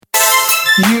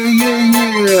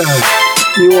Yeah.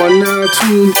 You are now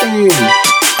tuned in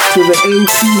to the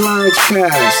AT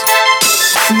Loungecast.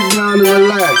 Sit down and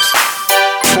relax.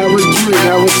 Have a drink,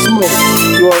 have a smoke.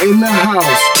 You are in the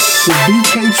house with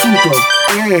BK Trooper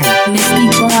and Misty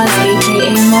Bars,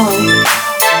 aka Mo.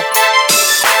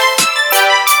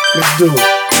 Let's do it.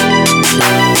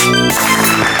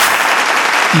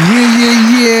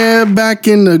 Yeah. Back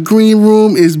in the green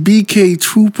room is BK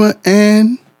Trooper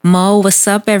and Mo. What's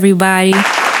up, everybody?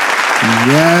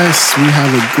 Yes, we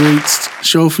have a great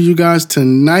show for you guys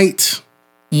tonight.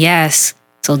 Yes,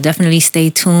 so definitely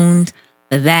stay tuned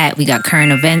for that. We got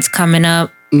current events coming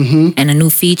up and a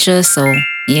new feature, so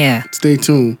yeah. Stay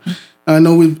tuned. I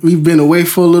know we've been away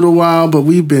for a little while, but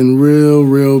we've been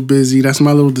real busy. That's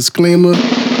my little disclaimer.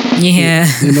 Yeah.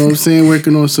 You know what I'm saying?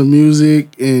 Working on some music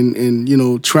and you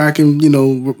know, tracking, you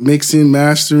know, mixing,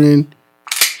 mastering.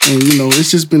 And, you know,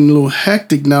 it's just been a little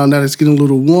hectic now that it's getting a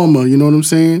little warmer. You know what I'm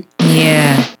saying?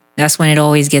 Yeah. That's when it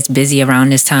always gets busy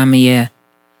around this time of year.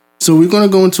 So we're going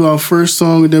to go into our first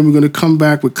song, and then we're going to come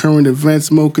back with current events.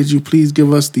 Mo, could you please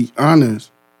give us the honors?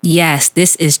 Yes,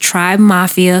 this is Tribe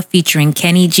Mafia featuring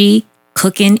Kenny G,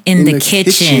 Cooking in the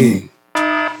Kitchen.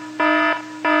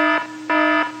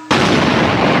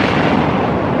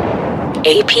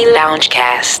 AP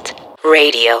Loungecast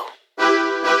Radio.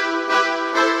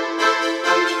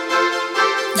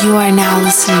 You are now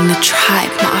listening to Tribe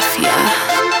Mafia.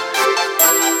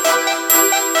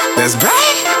 That's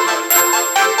right.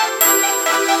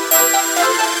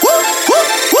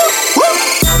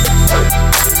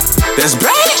 That's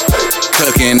right.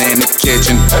 Cooking in the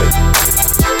kitchen.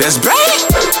 That's right.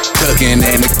 Cooking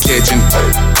in the kitchen.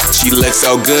 She looks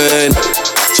so good.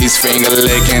 She's finger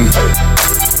licking.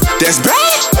 That's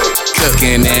right.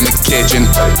 Cooking in the kitchen.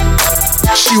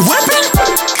 She whipping.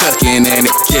 Cooking in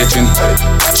the kitchen.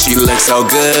 She looks so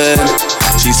good.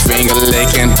 She's finger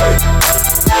licking.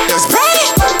 That's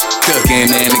right. Cooking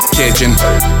in the kitchen.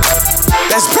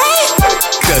 That's right.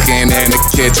 Cooking in the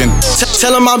kitchen.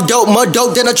 Tell them I'm dope, more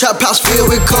dope than a trap house filled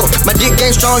with coke. My dick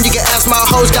game strong, you can ask my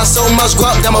hoes. Got so much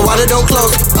guap that my water don't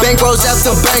close. Bankrolls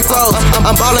after bankrolls.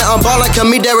 I'm ballin',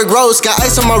 come me Derrick Rose. Got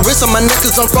ice on my wrist, on my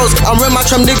niggas on froze. I'm real my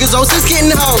trum niggas on since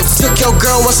getting hoes. Took your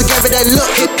girl once and gave her that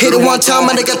look. Hit it one time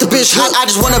and I got the bitch hot. I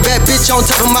just want a bad bitch on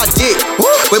top of my dick.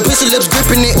 With pussy lips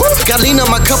gripping it. Got lean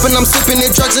on my cup and I'm sipping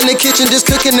it. Drugs in the kitchen, just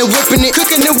cooking and whipping it.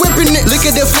 Cooking and whipping it. Look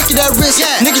at the flick of that wrist.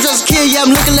 Niggas just kill, yeah,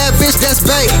 I'm looking at that bitch, that's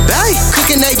bae.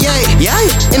 Cooking that yay.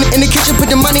 In the kitchen, put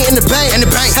the money in the bank.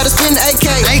 Had to spend AK.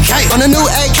 On a new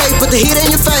AK, put the heat in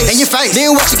your face.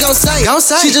 Then what you gon' say?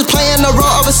 She just playing the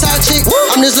role of a side chick.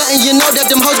 I'm just letting you know that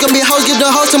them hoes gon' be hoes. Give the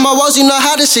hoes to my walls, you know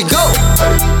how this shit go.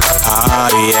 Oh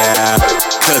yeah,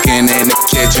 cooking in the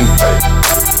kitchen.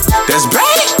 That's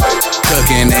right.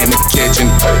 Cooking in the kitchen.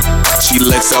 She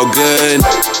looks so good.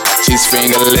 She's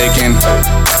finger licking.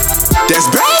 That's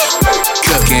right.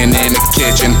 Cooking in the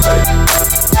kitchen.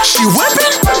 She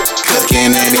whipping.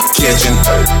 Cooking in the kitchen.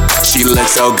 She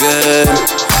looks so good.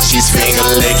 She's finger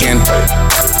licking.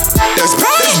 That's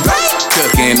right.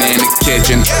 Cooking in the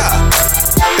kitchen.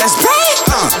 That's right.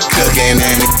 Cooking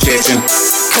in the kitchen.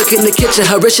 Cook in the kitchen,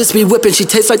 her wrist just be whipping. She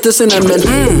tastes like the cinnamon.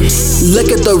 Look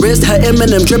at the wrist, her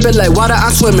M&M dripping like water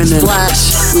I'm swimming in.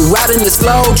 Flash, we riding this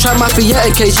flow. Try Mafia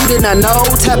in case you did not know.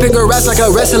 Tapping her ass like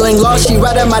a wrestling loss. She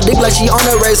ride at my dick like she on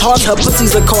a race horse. Her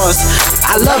pussy's a course.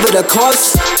 I love it, of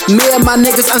course. Me and my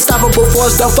niggas unstoppable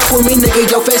force. Don't fuck with me,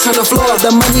 nigga. Your face on the floor.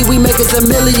 The money we make is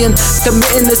 $1 million.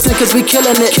 Committing the sin cause we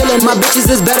killing it. My bitches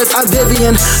is better, I'm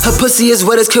Vivian. Her pussy is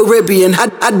wet as Caribbean.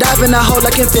 I dive in a hole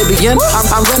like amphibian.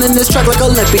 I'm running this track like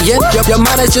Olympian. Your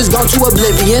mind has just gone to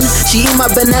oblivion. She eat my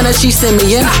banana, she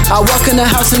simian. I walk in the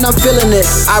house and I'm feeling it.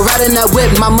 I ride in that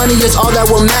whip, my money is all that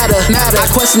will matter. I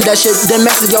question that shit, then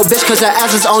message your bitch cause her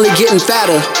ass is only getting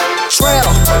fatter. Trail.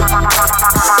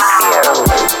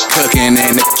 Cooking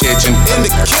in the kitchen.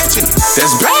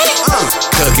 That's right.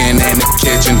 Cooking in the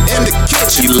kitchen.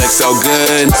 She looks so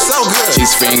good.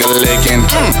 She's finger licking.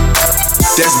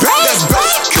 That's right.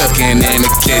 Cooking in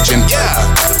the kitchen.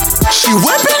 She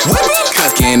whipping.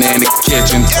 Cooking in the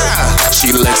kitchen.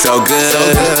 She looks so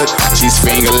good. She's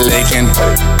finger licking.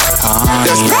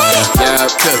 That's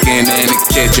right. Cooking in the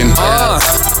kitchen.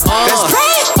 That's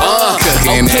right. Cooking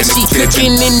Cooking Okay, in she the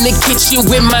cooking kitchen. in the kitchen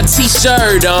with my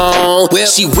t-shirt on.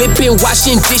 She whipping,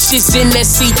 washing dishes in that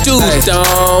see-through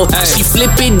thong. She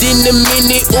flip it in a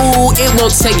minute, ooh, it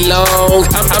won't take long.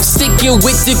 I'm sticking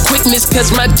with the quickness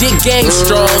cause my dick game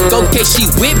strong. Okay, she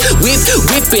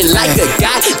whipping like a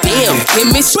goddamn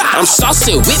chemist. I'm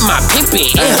saucing with my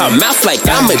pimpin' in her mouth like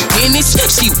I'm a dentist.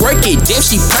 She work it, damn,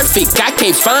 she perfect, I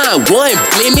can't find one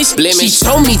blemish. She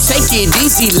told me take it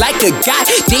easy like a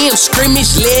goddamn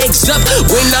scrimmage. Legs up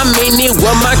when I'm in it.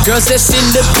 Well, my girls that's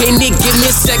independent, give me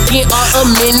a second or a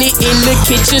minute in the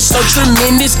kitchen, so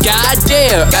tremendous.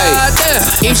 Goddamn,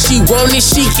 if she want it,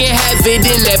 she can have it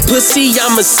in that pussy.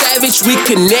 I'm a savage, we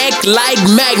connect like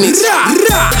magnets.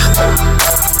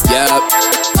 Yup,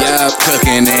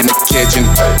 cooking in the kitchen.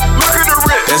 Look at the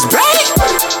wrist. That's right.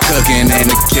 Cooking in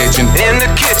the kitchen. In the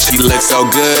kitchen. She looks so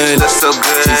good. Looks so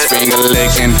good. She's finger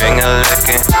licking. Finger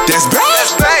licking. That's right.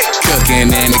 That's right.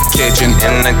 Cooking in the kitchen.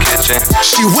 In the kitchen.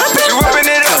 She whipping. You whipping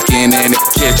it up. Cooking in the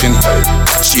kitchen.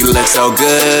 She looks so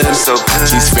good. So good.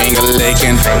 She's finger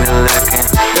licking. Finger licking.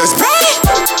 That's right.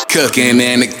 Cooking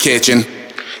in the kitchen.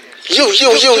 You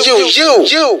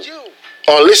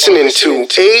are listening to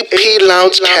AP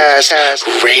Loungecast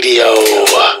Radio.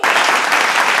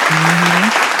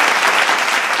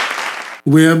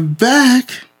 We're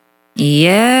back.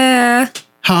 Yeah.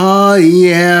 Oh,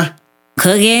 yeah.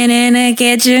 Cooking in the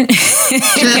kitchen.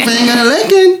 Finger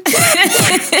licking.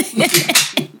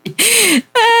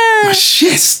 My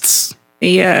shists.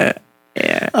 Yeah.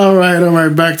 All right.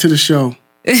 Back to the show.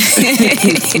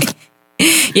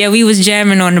 Yeah, we was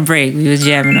jamming on the break.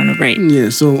 Yeah,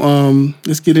 so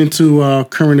let's get into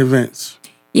current events.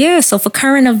 Yeah, so for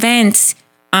current events,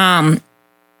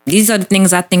 these are the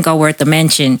things I think are worth a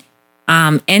mention.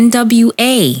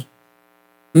 NWA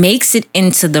makes it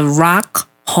into the Rock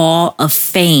Hall of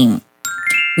Fame.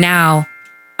 Now,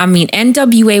 I mean,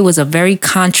 NWA was a very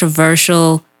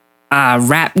controversial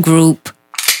rap group.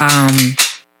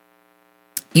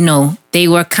 You know, they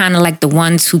were kind of like the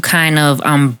ones who kind of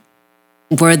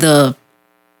were the,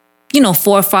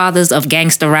 forefathers of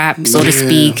gangster rap, so to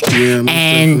speak. Yeah,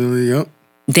 and yep.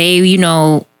 they,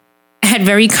 had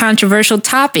very controversial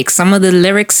topics. Some of the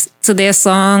lyrics to their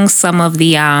songs, some of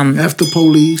the After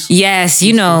Police. yes,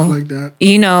 Stuff like that.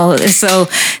 So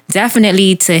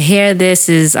definitely to hear this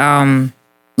is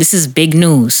big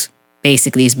news.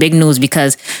 Basically, it's big news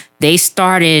because they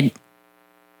started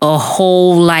a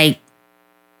whole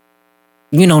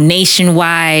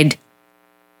nationwide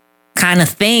kind of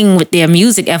thing with their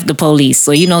music After Police.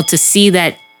 So, to see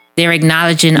that they're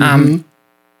acknowledging,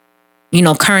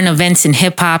 current events in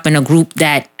hip hop and a group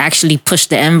that actually pushed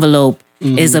the envelope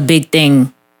is a big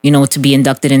thing, to be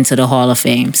inducted into the Hall of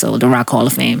Fame. So the Rock Hall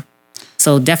of Fame.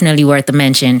 So definitely worth a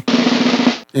mention.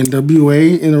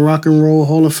 NWA in the Rock and Roll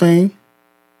Hall of Fame.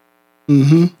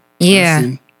 Yeah.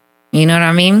 You know what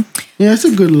I mean? Yeah, it's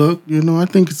a good look. I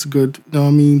think it's good.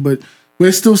 But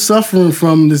we're still suffering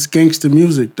from this gangster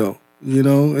music, though.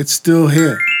 It's still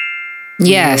here.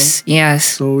 Yes,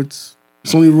 yes. So it's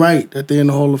only right that they're in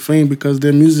the Hall of Fame because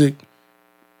their music,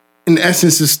 in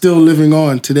essence, is still living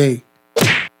on today.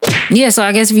 Yeah, so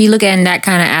I guess if you look at it in that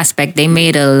kind of aspect, they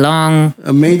made a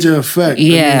major effect.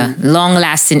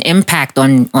 long-lasting impact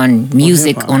on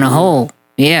music hip-hop, on a whole.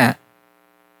 Yeah.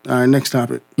 All right, next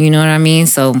topic. You know what I mean?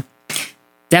 So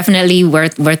definitely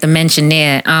worth a mention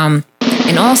there. And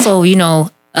also,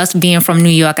 us being from New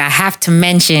York, I have to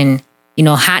mention,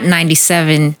 Hot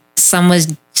 97 Summer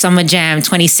Jam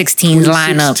 2016's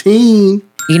lineup.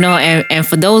 And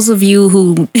for those of you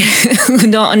who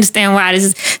don't understand why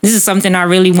this is something I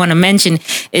really want to mention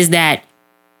is that,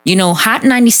 Hot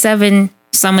 97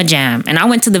 Summer Jam, and I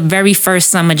went to the very first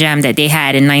Summer Jam that they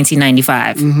had in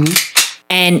 1995.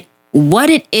 And what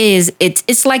it is,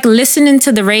 it's like listening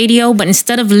to the radio, but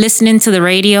instead of listening to the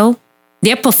radio,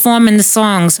 they're performing the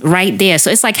songs right there. So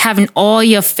it's like having all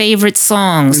your favorite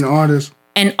songs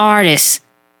and artists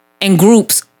and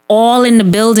groups all in the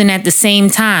building at the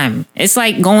same time. It's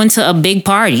like going to a big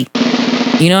party.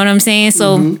 You know what I'm saying?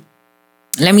 So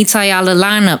let me tell y'all the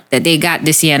lineup that they got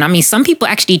this year. And I mean, some people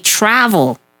actually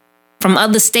travel from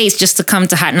other states just to come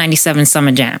to Hot 97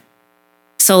 Summer Jam.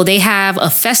 So they have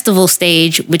a festival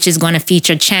stage, which is going to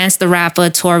feature Chance the Rapper,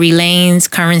 Tory Lanez,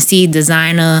 Currency,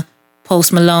 Designer,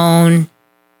 Post Malone,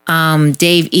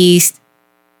 Dave East,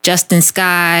 Justin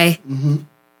Sky,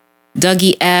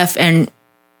 Dougie F, and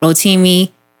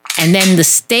Rotimi. And then the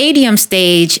stadium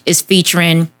stage is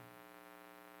featuring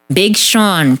Big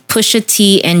Sean, Pusha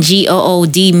T, and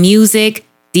GOOD Music,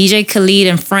 DJ Khaled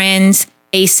and Friends,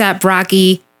 A$AP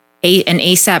Rocky, and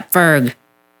A$AP Ferg.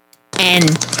 And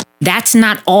that's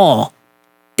not all.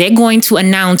 They're going to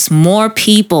announce more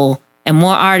people and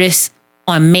more artists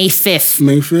on May 5th.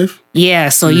 May 5th? Yeah,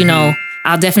 so, you know,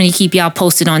 I'll definitely keep y'all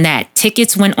posted on that.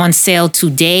 Tickets went on sale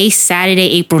today, Saturday,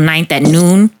 April 9th at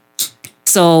noon.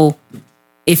 So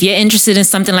if you're interested in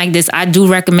something like this, I do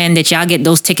recommend that y'all get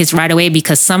those tickets right away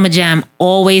because Summer Jam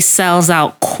always sells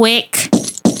out quick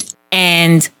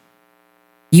and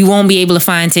you won't be able to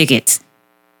find tickets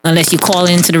unless you call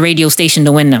into the radio station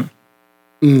to win them.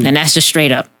 And that's just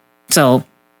straight up. So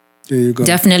there you go.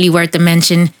 Definitely worth the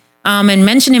mention. And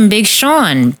mentioning Big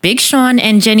Sean. Big Sean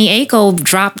and Jenny Aiko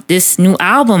dropped this new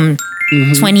album,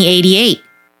 2088.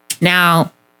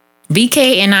 Now,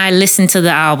 BK and I listened to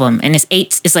the album, and it's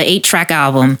an 8-track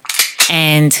album,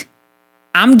 and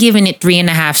I'm giving it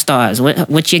 3.5 stars.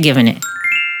 What you giving it?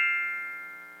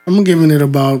 I'm giving it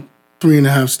about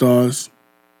 3.5 stars.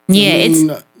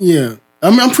 Yeah, yeah. I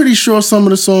mean, I'm pretty sure some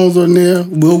of the songs on there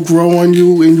will grow on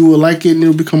you, and you will like it, and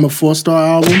it'll become a 4-star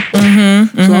album.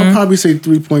 So I'll probably say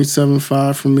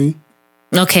 3.75 for me.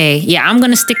 Okay, yeah, I'm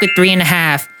gonna stick with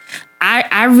 3.5.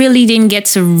 I really didn't get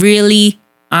to really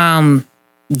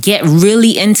get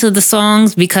really into the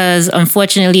songs because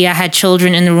unfortunately I had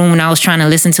children in the room when I was trying to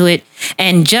listen to it.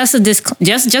 And just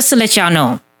to let y'all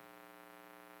know,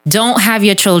 don't have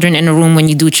your children in the room when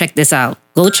you do check this out.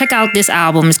 Go check out this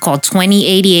album. It's called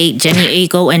 2088. Jenny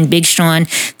Aiko and Big Sean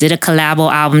did a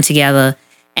collabo album together.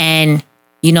 And,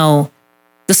 you know,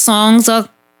 the songs are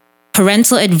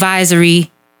Parental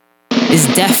Advisory is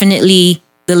definitely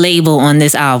the label on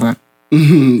this album. Before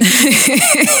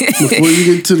you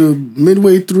get to the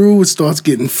midway through, it starts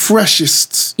getting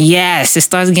freshest. Yes, it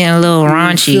starts getting a little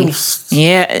raunchy. Filth.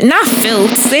 Yeah, not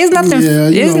filth. There's nothing. Yeah,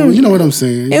 you know what I'm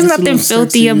saying. There's Just a nothing little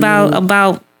filthy sexy,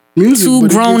 about music, two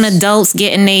but it grown just- adults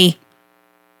getting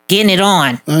it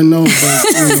on. I know,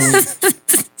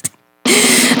 but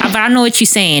But I know what you're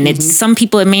saying. It's some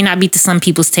people. It may not be to some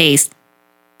people's taste.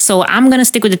 So I'm gonna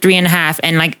stick with the 3.5.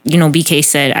 And like you know, BK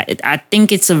said, I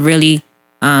think it's a really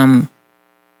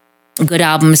good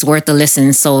album. It's worth a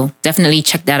listen. So definitely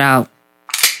check that out.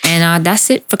 And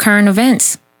that's it for current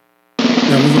events.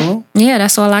 that was all. Yeah,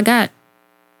 that's all I got.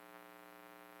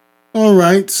 All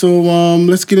right, so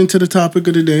let's get into the topic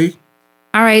of the day.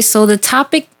 All right. So the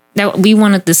topic that we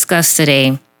want to discuss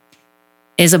today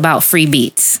is about free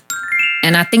beats.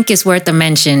 And I think it's worth a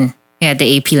mention at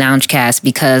the AP Loungecast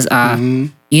because,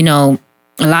 you know,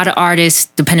 a lot of artists,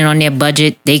 depending on their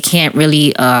budget, they can't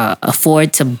really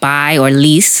afford to buy or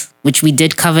lease, which we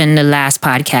did cover in the last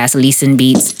podcast, leasing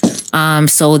beats.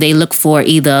 So they look for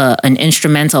either an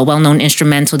instrumental, a well-known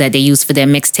instrumental that they use for their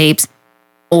mixtapes,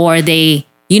 or they,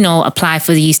 you know, apply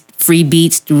for these free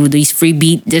beats through these free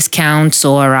beat discounts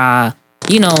or,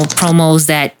 you know, promos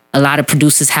that a lot of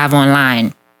producers have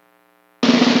online.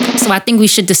 So I think we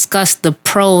should discuss the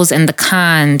pros and the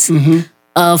cons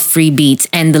of free beats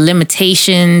and the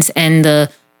limitations and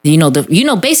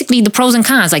basically the pros and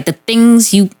cons, like the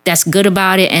things that's good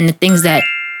about it and the things that,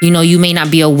 you know, you may not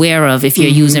be aware of if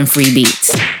you're using free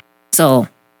beats. So,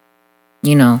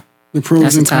 you know, The pros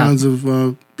That's and the top. cons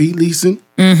of beat leasing.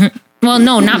 well,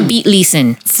 no, not beat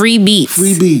leasing, free beats.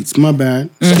 Free beats, my bad.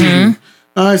 Excuse me.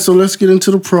 All right, so let's get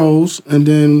into the pros, and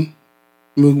then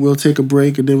we'll take a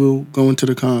break, and then we'll go into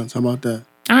the cons. How about that?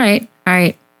 All right.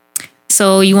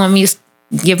 So you want me to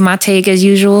give my take as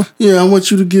usual? Yeah, I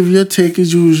want you to give your take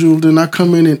as usual. Then I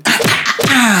come in and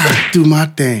do my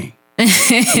thing. 1,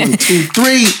 2,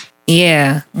 3.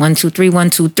 Yeah. 1, 2, 3, 1,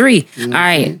 2, 3. All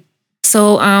right.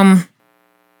 So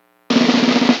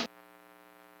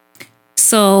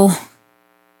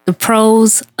the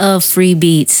pros of free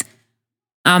beats.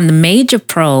 The major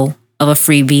pro of a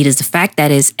free beat is the fact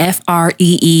that it's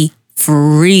FREE,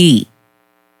 free.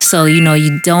 So, you know,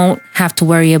 you don't have to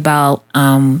worry about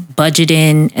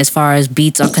budgeting as far as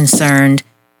beats are concerned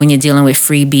when you're dealing with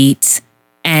free beats.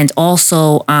 And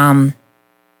also, a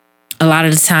lot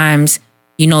of the times,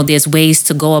 you know, there's ways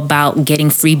to go about getting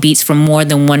free beats from more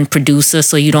than one producer.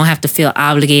 So you don't have to feel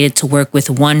obligated to work with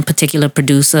one particular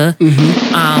producer.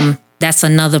 That's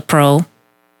another pro.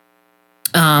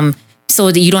 So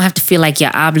that you don't have to feel like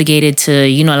you're obligated to,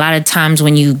 you know, a lot of times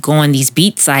when you go on these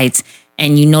beat sites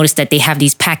and you notice that they have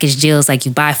these package deals, like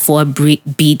you buy 4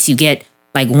 beats, you get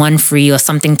like 1 free or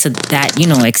something to that, you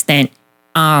know, extent.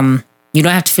 You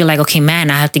don't have to feel like, okay, man,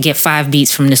 I have to get 5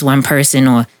 beats from this one person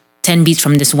or 10 beats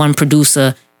from this one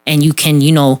producer. And you can,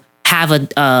 you know, have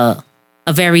a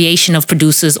variation of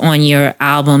producers on your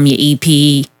album, your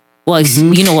EP. Well,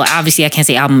 you know, obviously I can't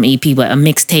say album EP, but a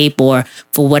mixtape or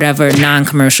for whatever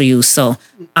non-commercial use. So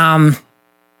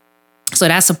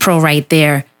that's a pro right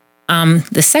there.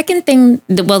 The second thing,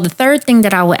 the third thing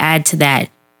that I would add to that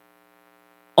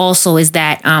also is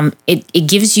that it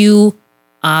gives you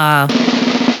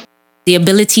the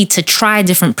ability to try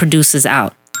different producers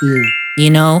out. Yeah. You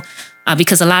know,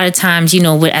 because a lot of times, you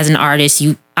know, as an artist,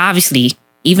 you obviously,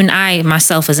 even I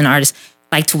myself as an artist,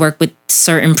 like to work with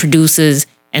certain producers,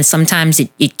 and sometimes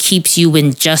it keeps you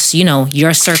in just, you know,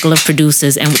 your circle of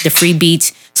producers. And with the free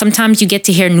beats, sometimes you get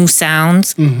to hear new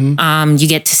sounds. You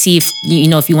get to see if, you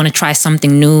know, if you want to try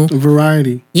something new.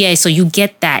 Variety. Yeah, so you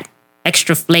get that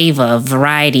extra flavor,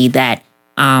 variety that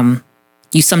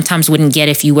you sometimes wouldn't get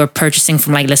if you were purchasing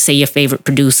from, like, let's say your favorite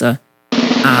producer.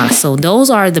 So those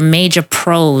are the major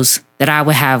pros that I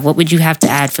would have. What would you have to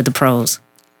add for the pros?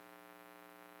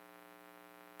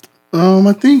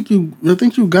 I think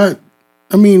you got.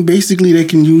 I mean, basically, they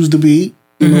can use the beat.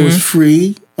 You know, it's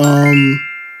free. And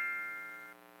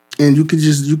you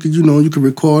could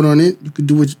record on it. You could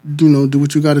do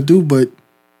what you got to do. But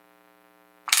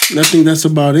I think that's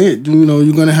about it. You know,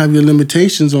 you're gonna have your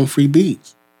limitations on free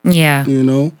beats. Yeah. You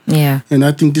know. Yeah. And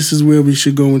I think this is where we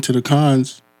should go into the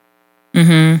cons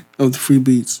of the free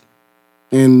beats.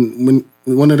 And when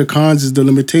one of the cons is the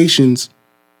limitations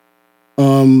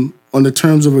on the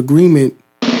terms of agreement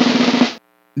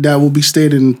that will be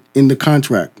stated in the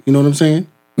contract. You know what I'm saying?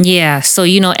 Yeah. So,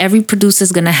 you know, every producer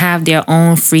is going to have their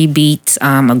own free beats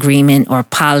agreement or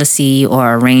policy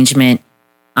or arrangement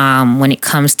when it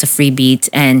comes to free beats.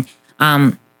 And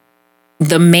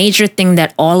the major thing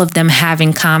that all of them have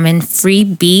in common, free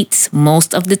beats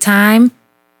most of the time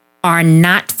are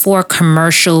not for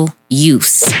commercial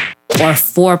use or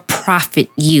for profit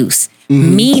use,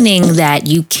 meaning that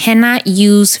you cannot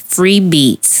use free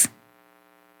beats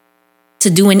to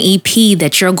do an EP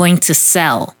that you're going to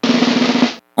sell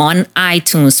on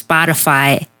iTunes,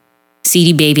 Spotify,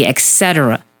 CD Baby,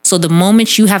 etc. So the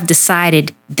moment you have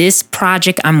decided this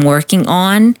project I'm working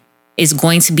on is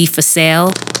going to be for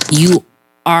sale, you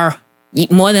are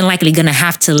more than likely going to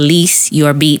have to lease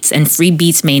your beats, and free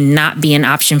beats may not be an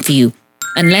option for you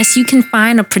unless you can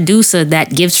find a producer that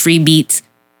gives free beats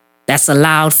that's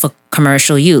allowed for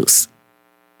commercial use.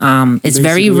 It's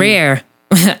very rare.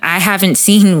 I haven't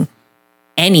seen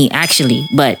any actually,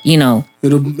 but you know,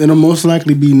 it'll most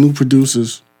likely be new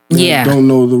producers that don't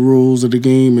know the rules of the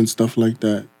game and stuff like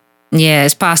that. Yeah,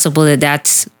 it's possible that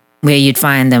that's where you'd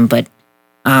find them, but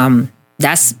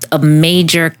that's a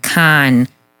major con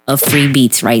of free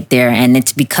beats right there. And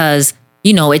it's because,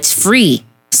 you know, it's free.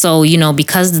 So, you know,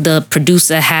 because the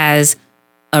producer has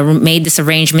made this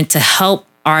arrangement to help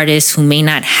artists who may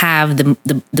not have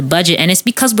the budget. And it's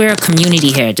because we're a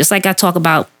community here. Just like I talk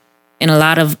about in a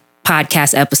lot of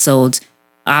podcast episodes,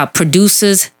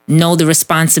 producers know the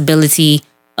responsibility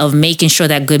of making sure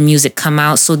that good music come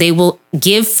out. So they will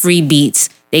give free beats.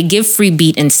 They give free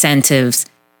beat incentives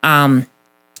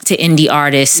to indie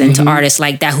artists and to artists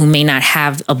like that who may not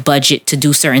have a budget to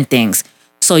do certain things.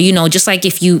 So, you know, just like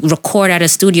if you record at a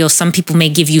studio, some people may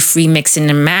give you free mixing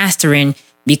and mastering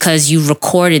because you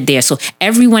recorded there. So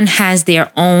everyone has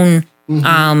their own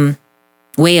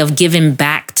way of giving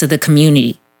back to the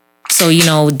community. So, you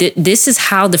know, this is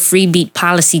how the free beat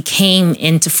policy came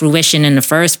into fruition in the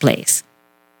first place.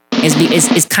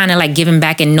 It's kind of like giving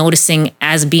back and noticing,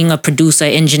 as being a producer,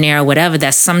 engineer, or whatever,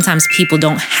 that sometimes people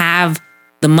don't have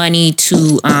the money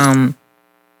to,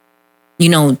 you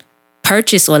know,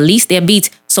 purchase or lease their beats.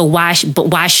 So why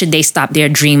should they stop their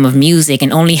dream of music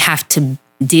and only have to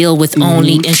deal with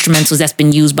only instrumentals that's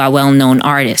been used by well-known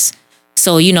artists?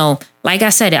 So, you know, like I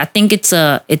said, I think it's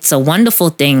a wonderful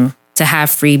thing to have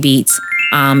free beats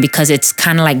because it's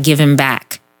kind of like giving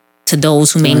back to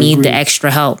those who may need the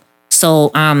extra help.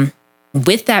 So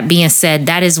with that being said,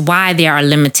 that is why there are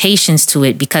limitations to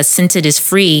it, because since it is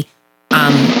free,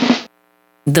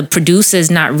 the producer is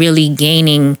not really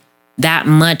gaining that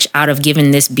much out of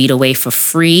giving this beat away for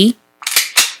free,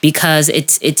 because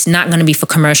it's not going to be for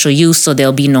commercial use. So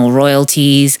there'll be no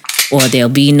royalties, or there'll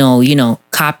be no, you know,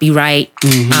 copyright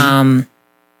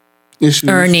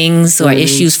earnings or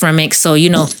issues from it. So, you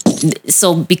know,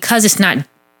 so because it's not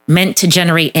meant to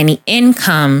generate any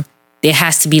income, there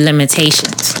has to be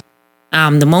limitations.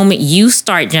 The moment you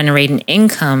start generating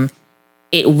income,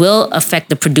 it will affect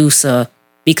the producer,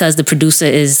 because the producer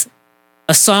is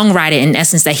a songwriter in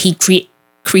essence, that he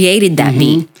created that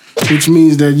beat. Which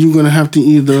means that you're going to have to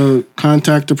either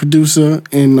contact the producer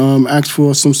and ask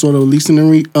for some sort of leasing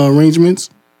arrangements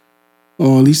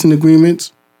or leasing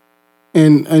agreements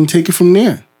and take it from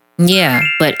there. Yeah,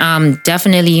 but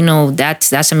definitely, you know,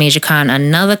 that's a major con.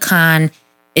 Another con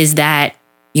is that,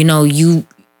 you know,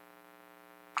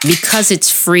 because it's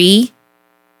free,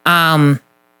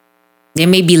 there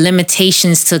may be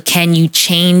limitations to, can you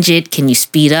change it? Can you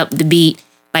speed up the beat?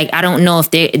 Like, I don't know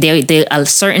if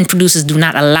certain producers do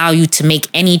not allow you to make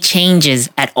any changes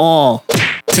at all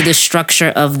to the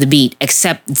structure of the beat,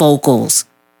 except vocals,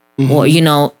 or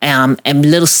and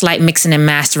little slight mixing and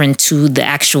mastering to the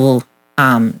actual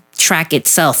track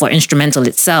itself or instrumental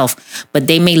itself. But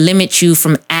they may limit you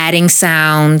from adding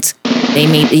sound. They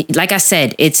may, like I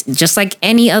said, it's just like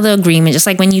any other agreement. Just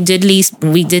like when we did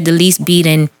the least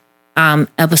beating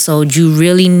episode, you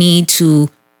really need to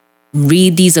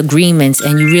read these agreements,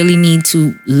 and you really need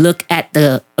to look at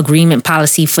the agreement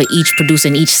policy for each producer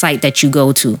and each site that you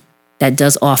go to that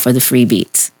does offer the free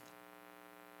beats.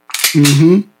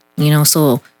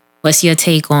 So what's your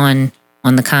take on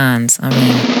the cons? I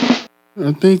mean,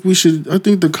 I think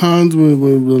the cons were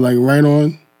like right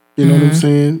on. You know what I'm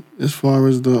saying? As far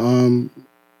as the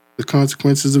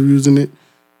consequences of using it.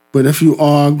 But if you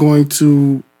are going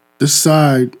to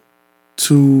decide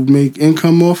to make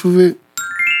income off of it,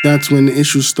 that's when the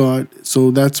issues start. So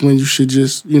that's when you should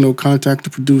just, contact the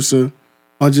producer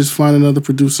or just find another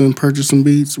producer and purchase some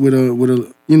beats with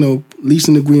a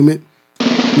leasing agreement.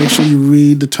 Make sure you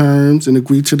read the terms and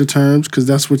agree to the terms, because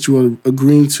that's what you are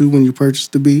agreeing to when you purchase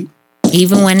the beat.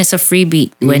 Even when it's a free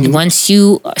beat, once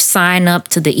you sign up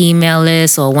to the email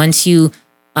list, or once you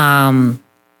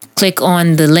click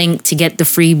on the link to get the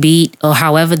free beat, or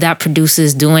however that producer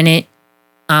is doing it,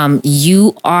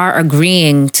 you are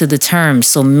agreeing to the terms.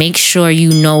 So make sure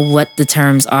you know what the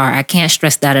terms are. I can't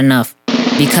stress that enough,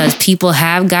 because people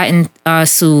have gotten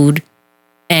sued,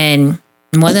 and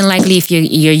more than likely, if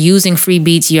you're using free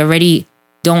beats, you already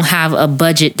don't have a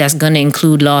budget that's going to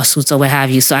include lawsuits or what have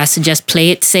you. So I suggest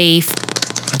play it safe.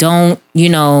 Don't,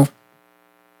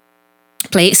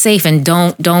 play it safe, and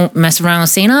don't mess around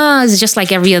saying, it's just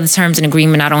like every other terms and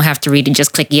agreement. I don't have to read it.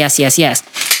 Just click yes, yes, yes.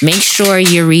 Make sure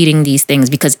you're reading these things,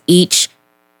 because each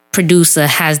producer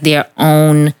has their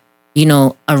own,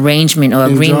 arrangement or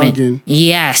agreement. Jargon.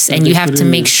 Yes. And you have to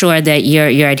make sure that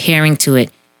you're adhering to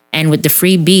it. And with the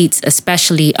free beats,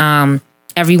 especially,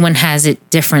 everyone has it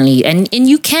differently. And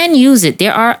you can use it.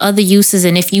 There are other uses.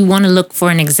 And if you want to look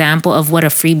for an example of what a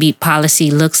free beat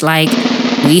policy looks like,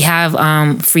 we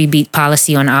have free beat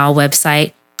policy on our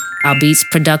website. Our Beats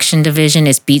production division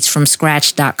is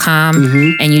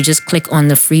beatsfromscratch.com. And you just click on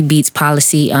the free beats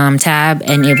policy tab,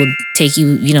 and it will take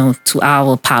you, to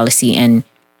our policy. And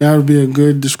that would be a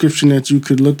good description that you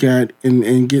could look at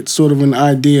and get sort of an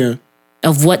idea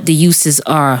of what the uses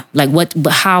are, like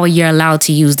how you're allowed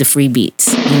to use the free beats.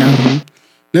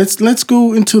 Let's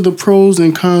go into the pros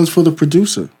and cons for the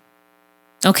producer.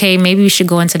 Okay, maybe we should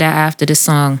go into that after the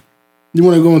song. You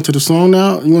want to go into the song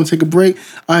now? You want to take a break?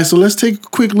 All right, so let's take a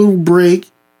quick little break.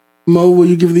 Mo, will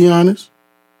you give the honors?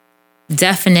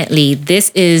 Definitely. This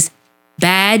is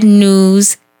Bad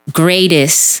News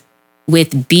Greatest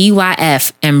with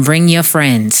BYF and Bring Your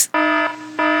Friends.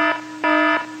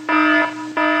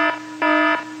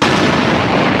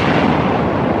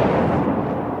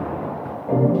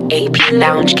 AP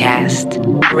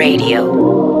Loungecast Radio.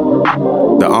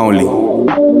 The only.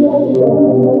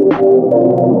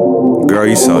 Girl,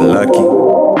 you so lucky.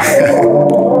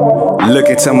 Look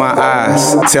into my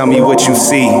eyes, tell me what you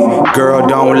see. Girl,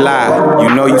 don't lie,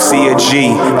 you know you see a G.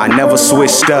 I never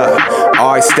switched up,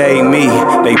 always stayed me.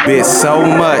 They bid so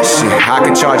much, I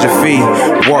can charge a fee.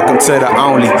 Welcome to the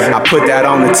only, I put that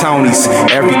on the Tonys.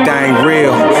 Everything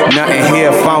real, nothing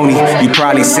here phony. You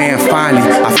probably saying finally,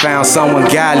 I found someone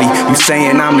galley. You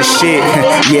saying I'm the shit,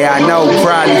 yeah I know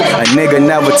probably. A nigga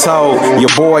never told,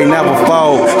 your boy never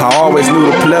fold. I always knew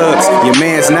the plugs, your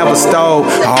mans never stole.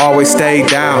 I always stayed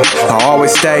down, I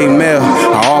always stay mill,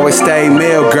 I always stay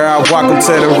mill. Girl, welcome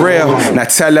to the real. Now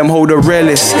tell them who the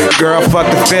realest. Girl, fuck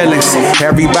the feelings.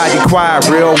 Everybody quiet,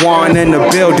 real one in the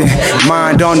building.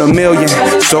 Mind on a million,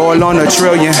 soul on a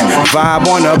trillion, vibe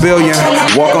on a billion.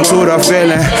 Welcome to the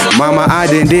feeling. Mama, I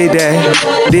did that.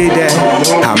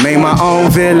 I made my own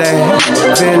village.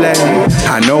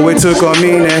 I know it took a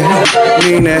minute.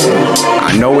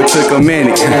 I know it took a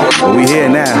minute, but we here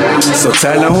now. So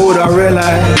tell them who the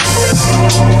realize.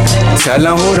 Tell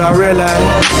them who the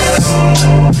realize.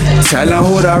 Tell them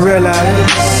who the realize.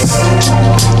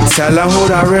 Tell them who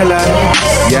the realize.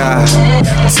 Yeah.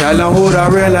 Tell them who the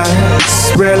realize.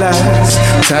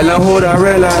 Tell them who the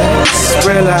realize.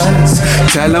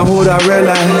 Tell them who the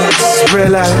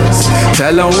realize.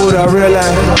 Tell them who the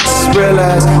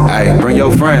realize. Hey, bring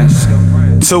your friends.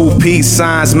 2 peace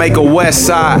signs make a west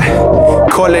side.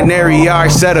 Culinary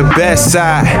arts at the best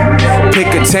side. Pick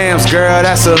a Tams, girl,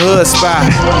 that's a hood spot.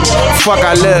 Fuck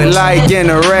I look like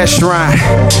in a restaurant.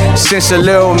 Since a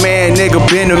little man, nigga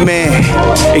been a man.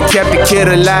 It kept the kid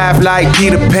alive like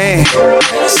Peter Pan.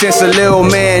 Since a little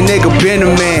man, nigga been a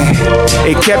man.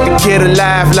 It kept the kid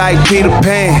alive like Peter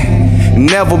Pan.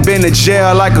 Never been to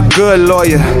jail like a good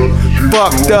lawyer.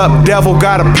 Fucked up, devil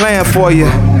got a plan for you.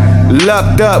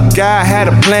 Lucked up, God had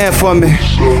a plan for me.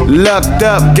 Lucked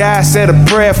up, God said a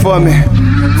prayer for me.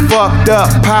 Fucked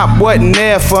up, Pop wasn't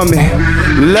there for me.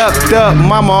 Lucked up,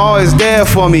 Mama always there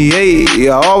for me. Hey,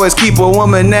 I always keep a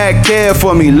woman that care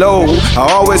for me. Low, I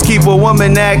always keep a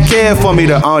woman that care for me.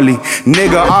 The only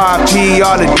nigga RP,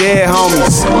 all the dead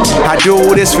homies. I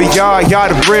do this for y'all, y'all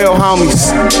the real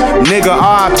homies. Nigga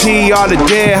RP, all the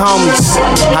dead homies.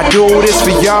 I do this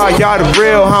for y'all, y'all the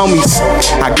real homies.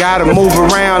 I gotta move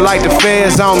around like the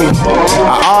feds on me.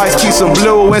 I always keep some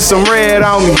blue and some red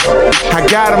on me. I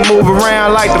gotta move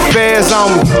around like the feds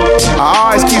on me. I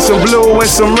always keep some blue and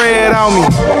some red on me.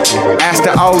 Ask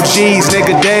the OGs,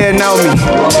 nigga, they know me.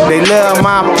 They love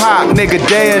my pop, nigga,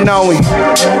 they know me.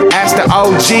 Ask the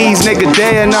OGs, nigga,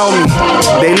 they know me.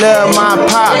 They love my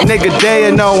pop, nigga,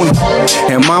 they know me.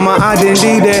 And mama, I didn't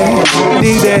need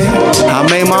that. I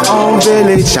made my own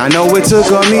village. I know it took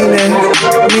a minute.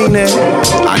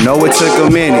 I know it took a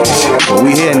minute, but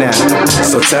we here now.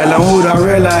 So tell them who I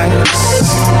realize.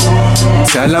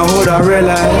 Tell them who I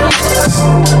realize.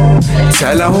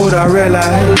 Tell them who I realize.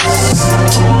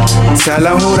 Tell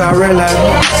them who I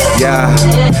realize. Yeah.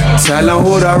 Tell them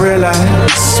who I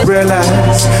realize.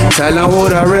 Realize. Tell them who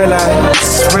I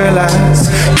realize. Realize.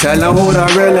 Tell them who I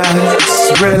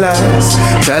realize. Realize.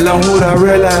 Tell them who I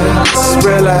realize.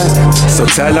 Realize. So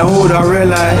tell them who I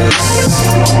realize.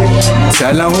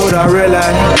 Tell them who I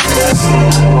realize.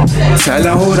 Tell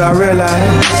them who I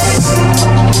realize.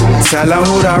 Tell them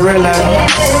who I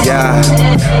realize. Yeah.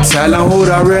 Tell them who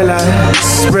I realize.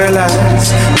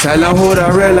 Realize. Tell them who I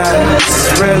realize.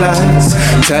 Realize.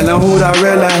 Tell them who I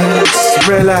realize.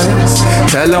 Realize.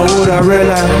 Tell them who I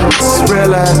realize.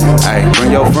 Realize. Hey,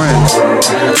 bring your friends.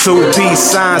 2 peace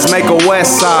signs make a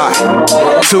west side.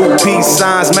 2 peace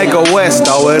signs make a west,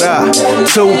 throw it up.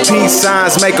 2 peace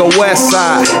signs make a west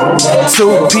side.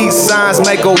 2 peace signs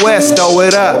make a west, throw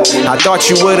it up. I thought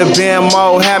you would have been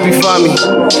more happy for me.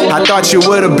 I thought you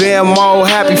would have been more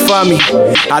happy for me.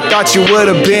 I thought you would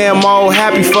have been more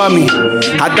happy for me.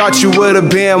 I thought you would have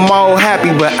been more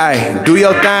happy, but hey, do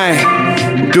your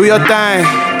thing. Do your thing.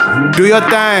 Do your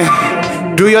thing.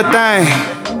 Do your thing.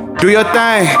 Do your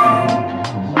thing.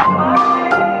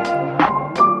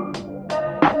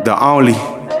 The only.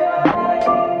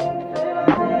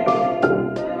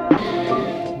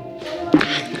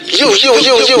 You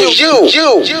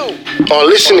are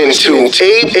listening to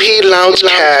AP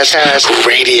Loungecast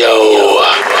Radio.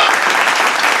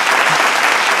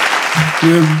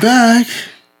 We're back.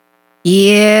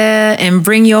 Yeah, and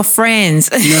bring your friends.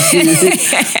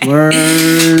 Word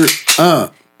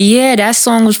up. Yeah, that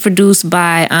song was produced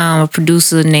by a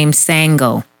producer named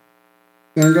Sango.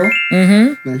 Sango?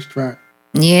 Mm-hmm. Nice track.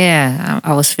 Yeah,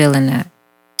 I was feeling that.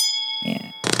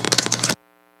 Yeah.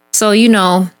 So, you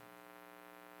know.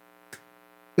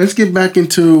 Let's get back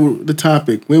into the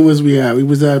topic. Where was we at? We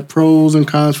was at pros and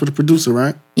cons for the producer,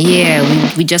 right? Yeah,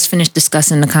 we just finished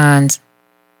discussing the cons.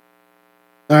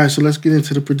 All right, so let's get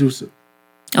into the producer.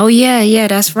 Oh, yeah,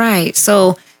 that's right.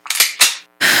 So,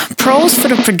 pros for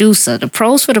the producer. The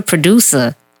pros for the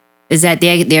producer is that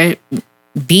their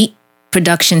beat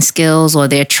production skills or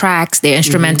their tracks, their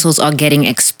instrumentals are getting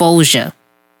exposure.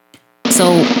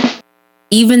 So,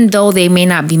 even though they may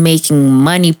not be making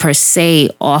money per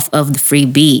se off of the free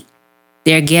beat,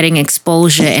 they're getting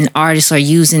exposure and artists are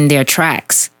using their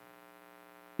tracks.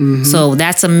 Mm-hmm. So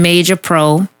that's a major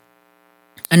pro.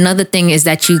 Another thing is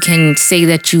that you can say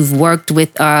that you've worked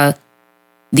with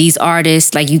these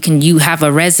artists, like you have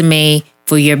a resume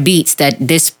for your beats that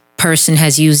this person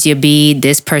has used your beat,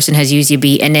 this person has used your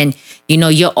beat, and then,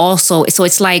 you're also, so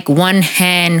it's like one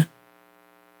hand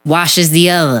washes the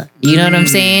other. You know what I'm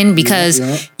saying?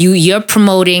 Because you're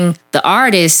promoting the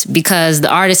artist because the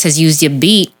artist has used your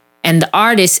beat, and the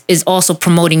artist is also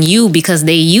promoting you because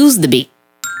they used the beat.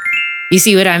 You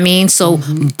see what I mean? So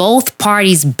both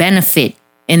parties benefit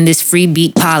in this free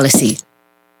beat policy.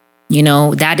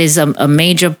 That is a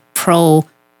major pro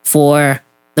for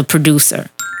the producer.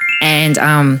 And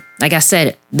like I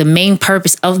said, the main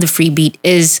purpose of the free beat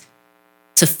is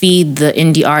to feed the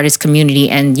indie artist community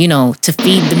and, to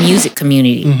feed the music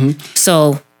community. Mm-hmm.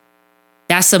 So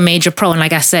that's a major pro. And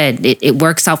like I said, it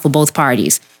works out for both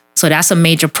parties. So that's a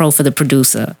major pro for the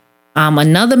producer.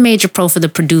 Another major pro for the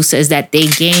producer is that they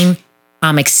gain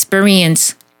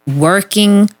experience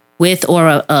working with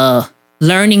or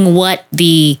learning what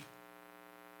the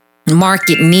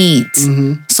market needs.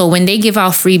 Mm-hmm. So when they give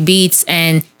out free beats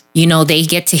and, they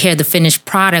get to hear the finished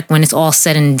product when it's all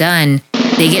said and done,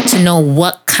 they get to know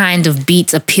what kind of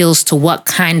beats appeals to what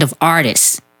kind of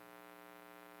artists,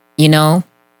 And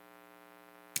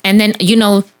then,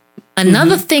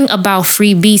 Another thing about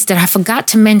free beats that I forgot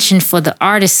to mention for the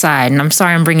artist side, and I'm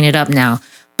sorry I'm bringing it up now,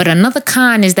 but another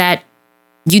con is that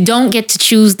you don't get to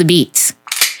choose the beats.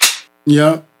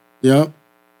 Yep.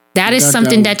 That is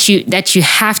something that you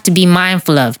have to be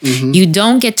mindful of. You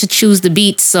don't get to choose the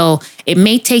beats, so it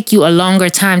may take you a longer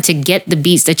time to get the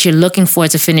beats that you're looking for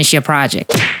to finish your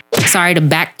project. Sorry to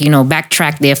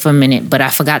backtrack there for a minute, but I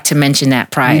forgot to mention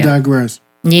that prior. You digress.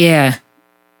 Yeah,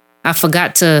 I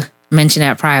forgot to mention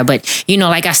that prior, but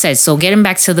like I said, so getting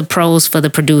back to the pros for the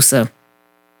producer,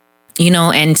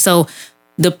 and so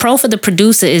the pro for the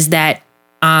producer is that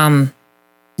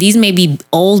these may be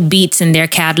old beats in their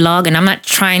catalog, and I'm not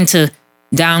trying to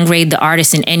downgrade the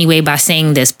artist in any way by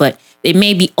saying this, but it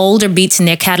may be older beats in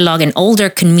their catalog, and older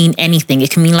can mean anything. It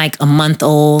can mean like a month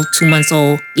old, 2 months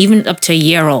old, even up to a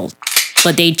year old.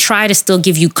 But they try to still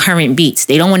give you current beats.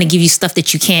 They don't want to give you stuff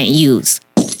that you can't use.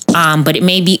 But it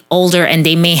may be older, and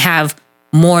they may have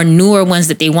more newer ones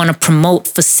that they want to promote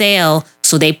for sale.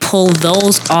 So they pull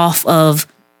those off of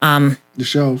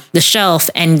the shelf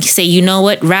and say, you know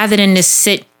what, rather than this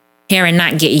sit here and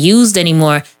not get used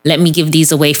anymore, let me give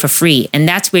these away for free. And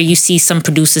that's where you see some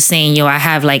producers saying, I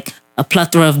have like a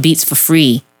plethora of beats for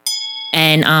free.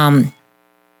 And,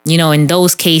 in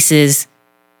those cases,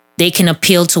 they can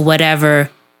appeal to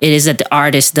whatever it is that the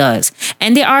artist does.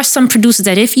 And there are some producers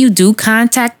that if you do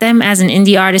contact them as an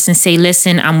indie artist and say,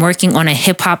 listen, I'm working on a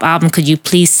hip hop album, could you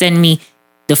please send me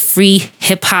the free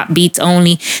hip hop beats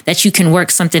only, that you can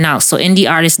work something out. So indie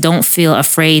artists don't feel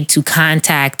afraid to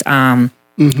contact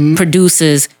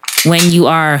producers when you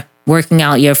are working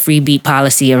out your free beat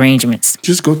policy arrangements.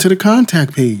 Just go to the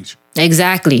contact page.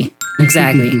 Exactly.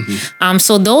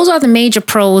 So those are the major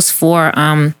pros for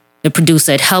the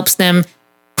producer. It helps them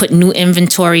put new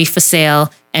inventory for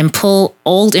sale and pull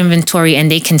old inventory, and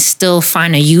they can still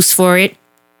find a use for it.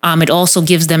 It also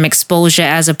gives them exposure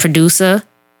as a producer,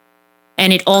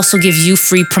 and it also gives you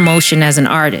free promotion as an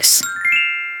artist.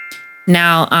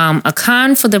 Now, a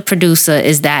con for the producer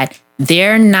is that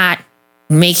they're not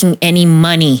making any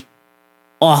money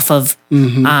off of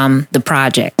the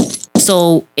project.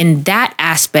 So in that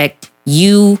aspect,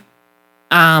 you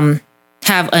have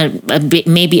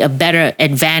maybe a better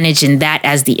advantage in that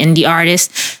as the indie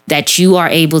artist, that you are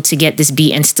able to get this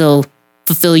beat and still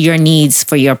fulfill your needs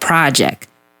for your project.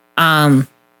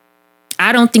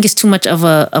 I don't think it's too much of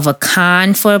a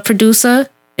con for a producer.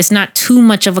 It's not too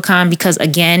much of a con because,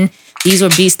 again, these were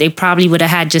beats they probably would have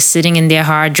had just sitting in their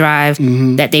hard drive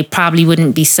that they probably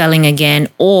wouldn't be selling again,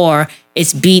 or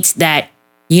it's beats that,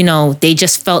 they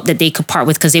just felt that they could part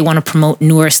with because they want to promote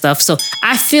newer stuff. So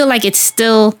I feel like it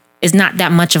still is not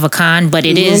that much of a con, but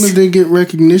it is. As long as they get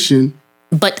recognition.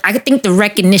 But I think the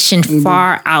recognition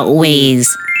far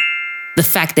outweighs the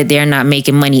fact that they're not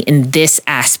making money in this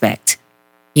aspect,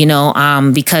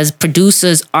 because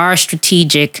producers are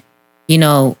strategic,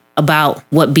 about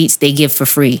what beats they give for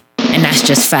free. And that's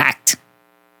just fact.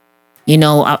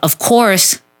 Of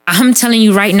course, I'm telling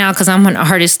you right now, because I'm an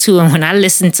artist too. And when I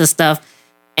listen to stuff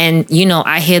and,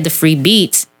 I hear the free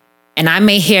beats, and I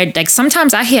may hear, like,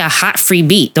 sometimes I hear a hot free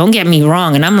beat. Don't get me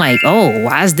wrong. And I'm like, oh,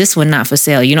 why is this one not for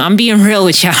sale? I'm being real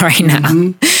with y'all right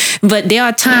now. But there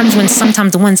are times when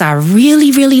sometimes the ones I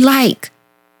really, really like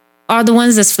are the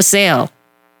ones that's for sale.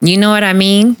 You know what I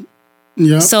mean?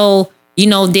 Yeah. So,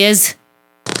 there's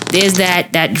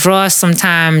that draw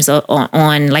sometimes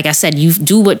on, like I said, you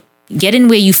get in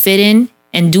where you fit in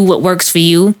and do what works for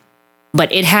you.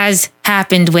 But it has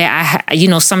happened where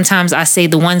sometimes I say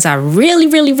the ones I really,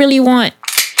 really, really want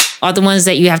are the ones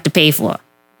that you have to pay for.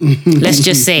 Let's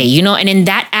just say, and in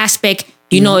that aspect,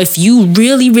 if you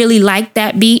really, really like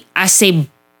that beat, I say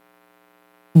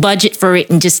budget for it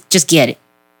and just get it.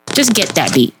 Just get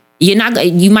that beat.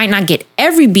 You might not get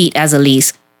every beat as a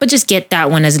lease, but just get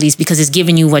that one as a lease because it's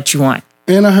giving you what you want.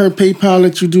 And I heard PayPal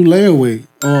let you do layaway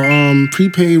or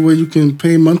prepaid where you can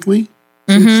pay monthly.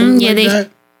 Yeah,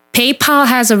 PayPal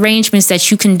has arrangements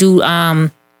that you can do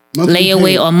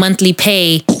layaway or monthly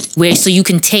pay, where so you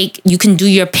can do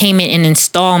your payment in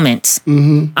installments.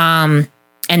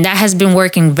 And that has been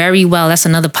working very well. That's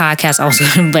another podcast also,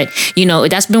 but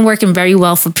that's been working very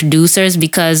well for producers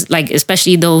because, like,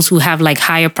 especially those who have like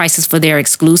higher prices for their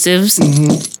exclusives.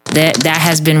 That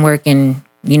has been working,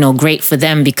 great for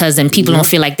them because then people don't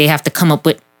feel like they have to come up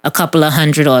with a couple of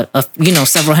hundred or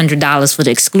several $100s for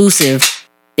the exclusive.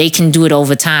 They can do it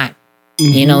over time,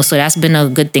 so that's been a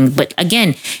good thing. But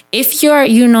again, if you're,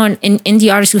 an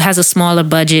indie artist who has a smaller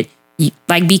budget,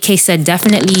 like BK said,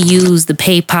 definitely use the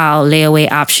PayPal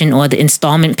layaway option or the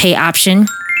installment pay option.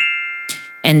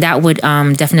 And that would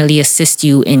definitely assist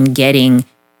you in getting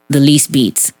the lease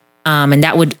beats. And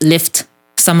that would lift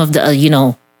some of the,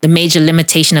 the major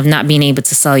limitation of not being able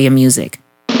to sell your music.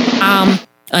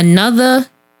 Another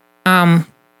con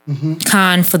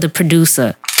for the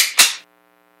producer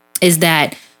is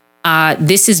that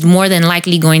this is more than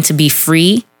likely going to be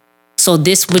free. So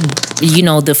this would,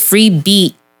 the free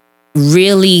beat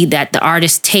really that the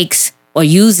artist takes or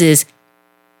uses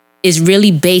is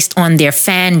really based on their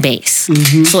fan base.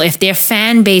 So if their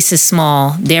fan base is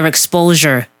small, their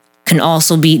exposure can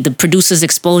also be, the producer's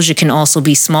exposure can also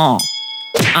be small.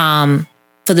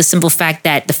 For the simple fact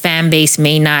that the fan base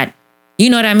may not, you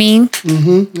know what I mean?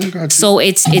 I got you. So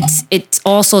it's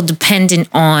also dependent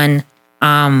on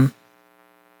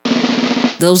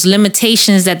those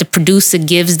limitations that the producer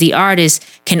gives the artist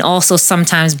can also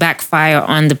sometimes backfire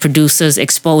on the producer's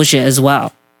exposure as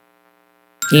well.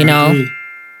 You know?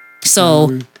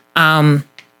 So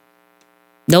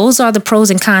those are the pros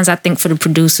and cons, I think, for the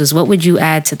producers. What would you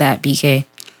add to that, BK?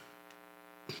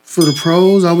 For the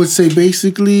pros, I would say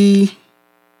basically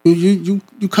you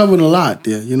covered a lot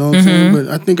there, you know what I'm saying? But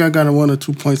I think I got 1 or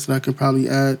 2 points that I could probably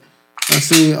add. I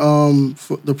say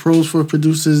for the pros for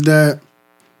producers that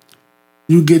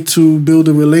you get to build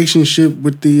a relationship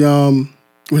with the artist,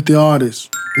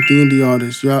 with the indie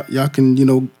artist. Y'all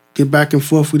can, get back and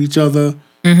forth with each other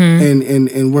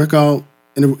and work out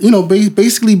and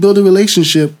basically build a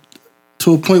relationship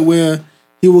to a point where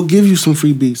he will give you some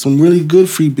free beats, some really good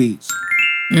free beats.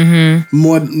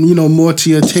 More to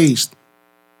your taste.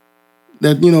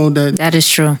 That is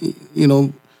true.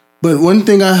 But one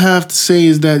thing I have to say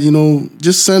is that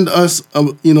just send us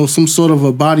some sort of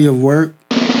a body of work,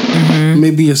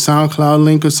 maybe a SoundCloud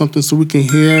link or something, so we can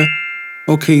hear.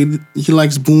 Okay, he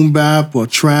likes boom bap or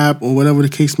trap or whatever the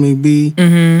case may be,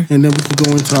 and then we can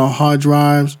go into our hard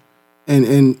drives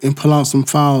and pull out some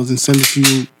files and send it to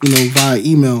you, via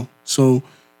email. So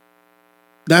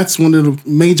that's one of the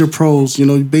major pros,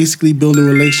 basically building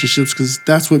relationships, because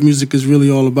that's what music is really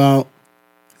all about,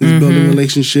 is building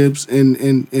relationships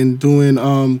and doing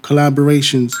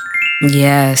collaborations.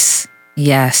 Yes.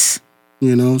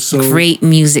 So great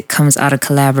music comes out of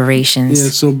collaborations.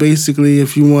 Yeah, so basically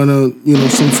if you want to,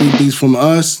 some free beats from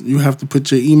us, you have to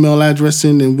put your email address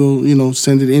in and we'll,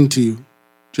 send it in to you.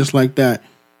 Just like that.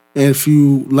 And if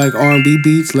you like R&B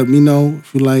beats, let me know.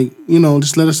 If you like,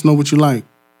 just let us know what you like.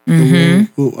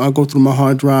 I'll go through my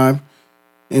hard drive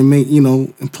and make,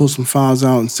 and pull some files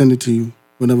out and send it to you,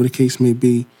 whatever the case may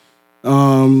be.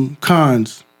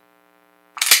 Cons.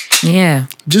 Yeah.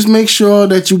 Just make sure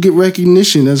that you get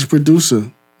recognition as a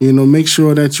producer. Make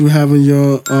sure that you have in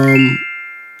your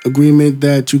agreement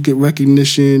that you get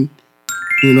recognition.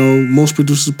 Most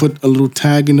producers put a little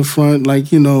tag in the front, like,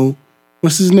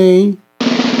 what's his name?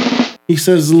 He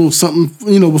says a little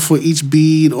something, before each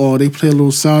beat, or they play a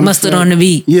little sound. Mustard on the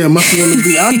beat. Yeah, mustard on the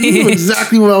beat. I knew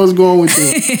exactly where I was going with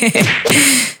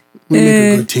it. We make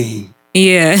a good team.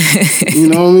 Yeah. You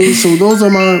know what I mean? So those are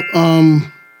my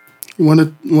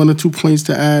one or 2 points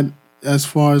to add as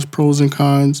far as pros and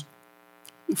cons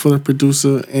for the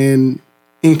producer. And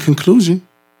in conclusion,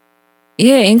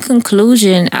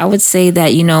 I would say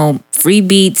that, free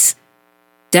beats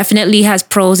definitely has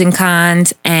pros and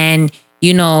cons, and,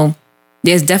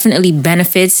 there's definitely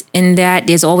benefits in that.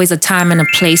 There's always a time and a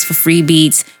place for free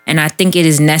beats. And I think it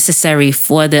is necessary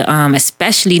for the,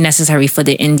 especially necessary for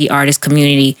the indie artist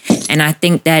community. And I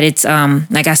think that it's,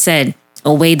 like I said,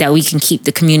 a way that we can keep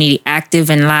the community active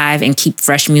and live and keep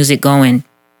fresh music going.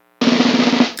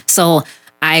 So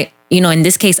in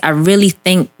this case, I really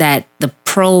think that the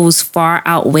pros far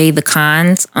outweigh the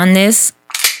cons on this.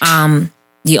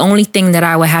 The only thing that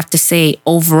I would have to say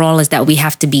overall is that we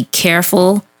have to be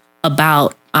careful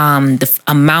about the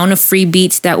amount of free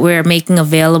beats that we're making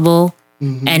available.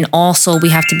 And also we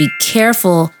have to be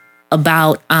careful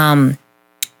about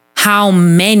how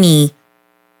many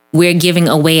we're giving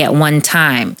away at one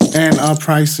time. And our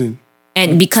pricing.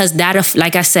 And because that,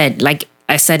 like I said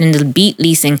in the beat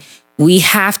leasing, we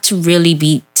have to really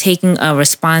be taking a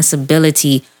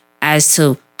responsibility as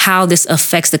to how this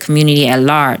affects the community at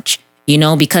large,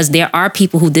 because there are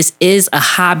people who this is a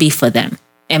hobby for them.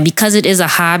 And because it is a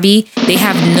hobby, they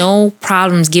have no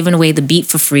problems giving away the beat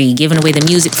for free, giving away the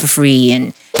music for free.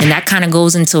 And that kind of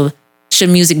goes into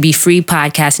Should Music Be Free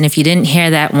podcast. And if you didn't hear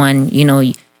that one, you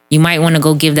might want to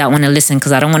go give that one a listen,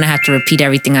 because I don't want to have to repeat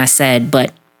everything I said.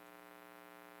 But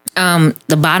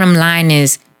the bottom line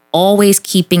is always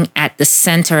keeping at the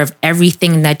center of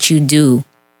everything that you do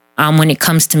when it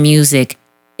comes to music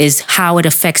is how it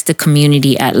affects the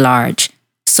community at large.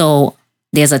 So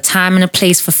there's a time and a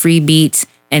place for free beats,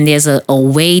 and there's a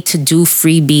way to do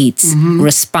free beats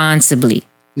responsibly.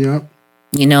 Yeah.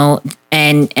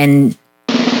 And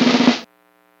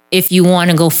if you want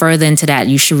to go further into that,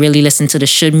 you should really listen to the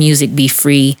Should Music Be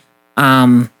Free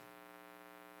podcast.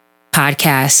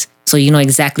 So you know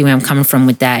exactly where I'm coming from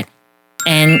with that.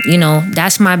 And, you know,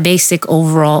 that's my basic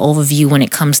overall overview when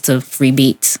it comes to free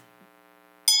beats.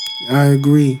 I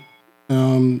agree.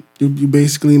 You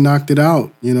basically knocked it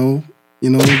out, you know.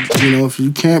 If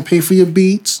you can't pay for your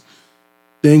beats,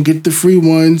 then get the free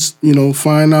ones, you know,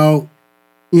 find out,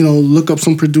 you know, look up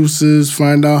some producers,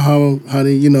 find out how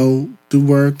they, you know, do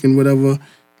work and whatever,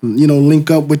 you know, link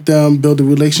up with them, build a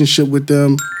relationship with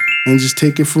them, and just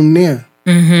take it from there.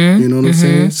 You know what I'm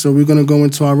saying? So we're gonna go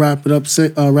into our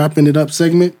wrapping it up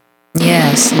segment.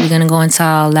 Yes, we're gonna go into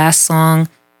our last song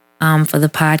for the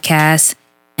podcast,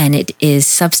 and it is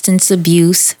Substance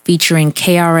Abuse featuring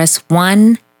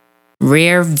KRS-One,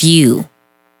 Rare View.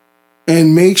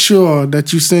 And make sure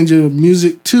that you send your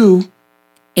music to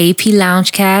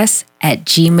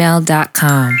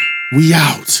aploungecast@gmail.com. We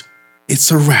out.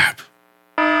 It's a wrap.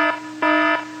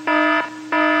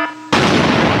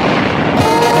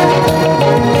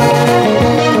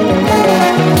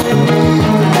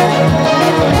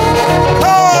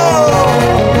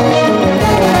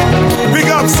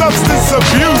 Substance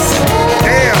abuse,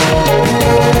 damn.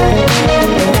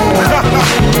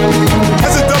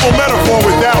 That's a double metaphor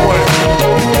with that one.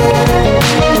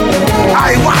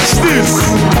 I watch this.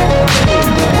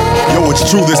 Yo, it's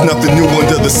true, there's nothing new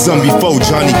under the sun. Before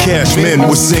Johnny Cash, men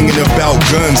was singing about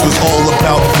guns, was all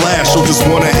about flash, or just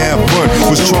wanna have fun.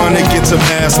 Was trying to get some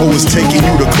ass, or was taking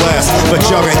you to class. But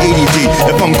y'all got ADD.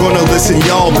 If I'm gonna listen,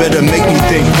 y'all better make me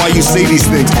think why you say these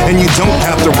things. And you don't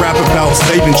have to rap about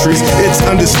saving trees. It's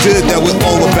understood that we're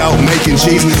all about making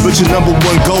cheese, but your number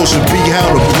one goal should be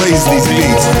how to blaze these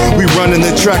beats. We running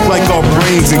the track like our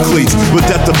brains and cleats, with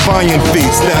that defying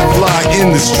feats that fly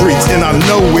in the streets. And I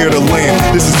know where to land.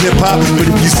 This is hip-hop, but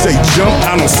if you say jump,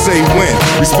 I don't say when.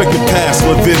 Respect the past,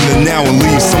 live in the now, and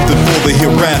leave something for the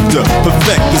hereafter.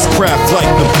 Perfect this craft like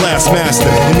the blast master.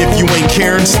 And if you ain't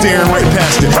caring, staring right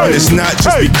past it. And it's not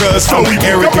just because I'm an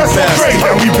arrogant bastard.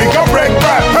 And we pick up Red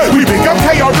Rap, we pick up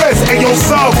KRS, and yo,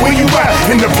 sub, where you at?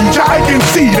 In the future, I can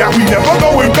see that we never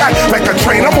going back. Like a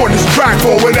train, I'm on this track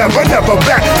for whatever, never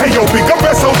back. Hey, yo, pick up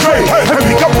SOJ, and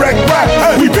pick up Red Rap,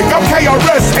 we pick up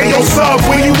KRS, and yo, sub,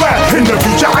 where you at? In the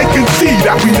future, I can see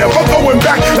that we never going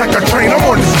back. Like a train, I'm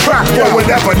on this track for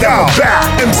whatever, never back.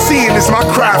 MCing is my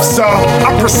craft, sir.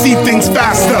 I perceive things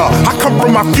faster. I come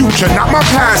from my future, not my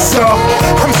past, sir.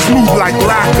 I'm smooth like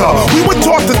lacquer. We were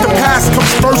taught that the past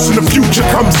comes first and the future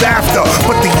comes after.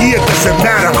 But the year doesn't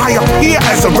matter. I appear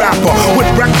as a rapper with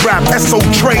rap, SO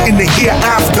Trey in the year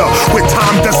after, where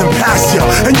time doesn't pass ya.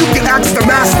 And you can ask the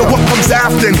master what comes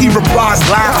after, and he replies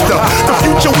laughter. The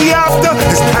future we after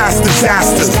is past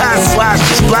disasters, past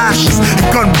slashes, flashes,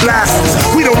 and gun blasters.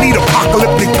 We don't need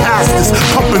apocalyptic pastors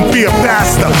pumping fear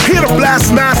faster. Hear the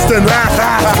blast master and laugh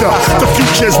after. The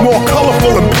future is more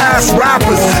colorful than past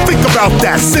rappers. Think about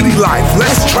that, city life,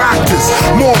 less tractors,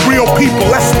 more real people,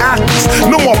 less actors,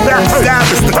 no more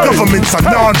backstabbers. The governments are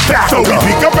non-factor. So we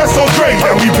pick up SOJ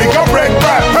and we pick up Red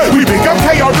Rap, we pick up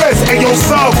KRS, and yo,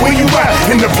 sub, where you at?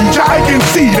 In the future, I can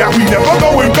see that we never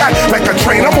going back. Like a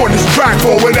train, I'm on this track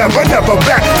for whatever, never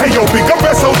back. Hey, yo, pick up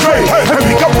SOJ and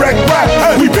pick up Red Rap,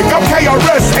 we pick up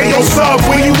KRS, and yo, sub,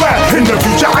 where you at? In the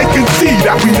future, I can see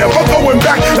that we never going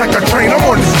back. Like a train, I'm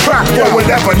on this track for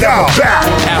whatever, never back.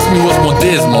 Ask me what's more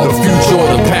dismal, the future or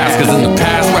the past? Cause in the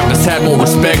past, rappers had more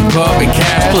respect, pub and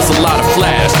cash, plus a lot of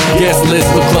flash. Guest list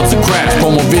for clubs and crafts.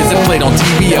 Promo visit played on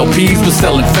TV, LPs was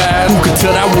selling fast. Who could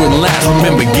tell that wouldn't last?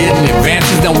 Remember getting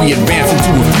advances, now we advance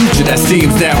into a future that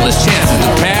seems to have less chances. The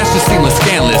past just seemed less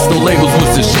scandalous, no labels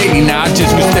was too shady. Now I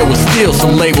just wish there was still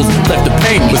some labels left to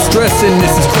pay me. But stressing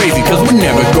this is crazy, cause we're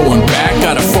never going back.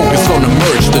 Gotta focus on the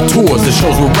merch, the tours, the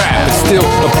shows we're rap. It's still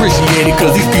appreciated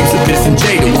cause these peeps are pissing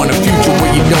jaded. Want a future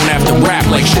where you don't have to rap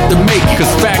like shit to make it.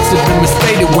 Cause facts have been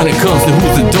misstated when it comes to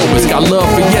who's the dopest. Got love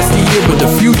for yesteryear, but the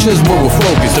future's where we're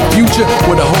focused. The future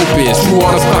where the hope is. True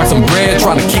artists clock some bread,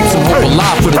 trying to keep some hope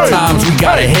alive for the times we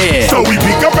got ahead. So we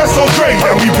pick up SOJ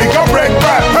and we pick up Red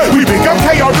Rap, we pick up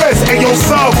KRS, and yo,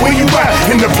 sub, where you at?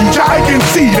 In the future, I can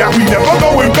see that we never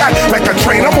going back. Like a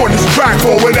train, I'm on this track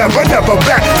for whatever, never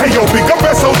back. Hey, yo, pick up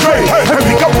SOJ and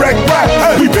pick up Red Rap,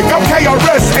 we pick up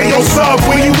KRS, and yo, sub,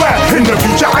 where you at? In the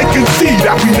future, I can see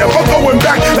that we never going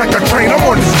back. Like a train, I'm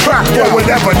on this track for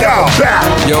whatever, never back.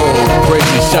 Yo,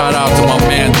 crazy shout out to my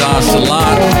man Don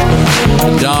Shalon.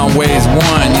 Don Ways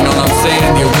One, you know what I'm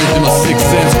saying? The original 6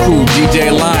 Sense crew,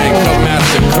 DJ Lion,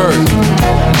 Cutmaster Kurt, and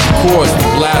of course the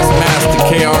Blast Master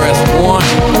KRS-One.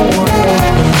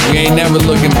 We ain't never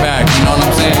looking back, you know what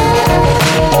I'm saying?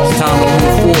 It's time to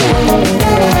move forward.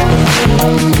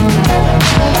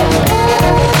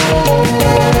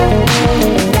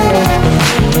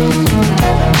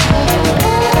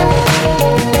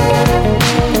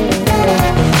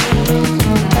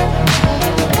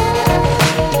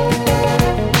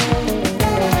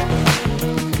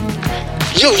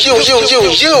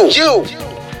 You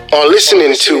are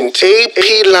listening to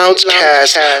AP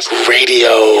Loungecast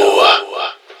Radio.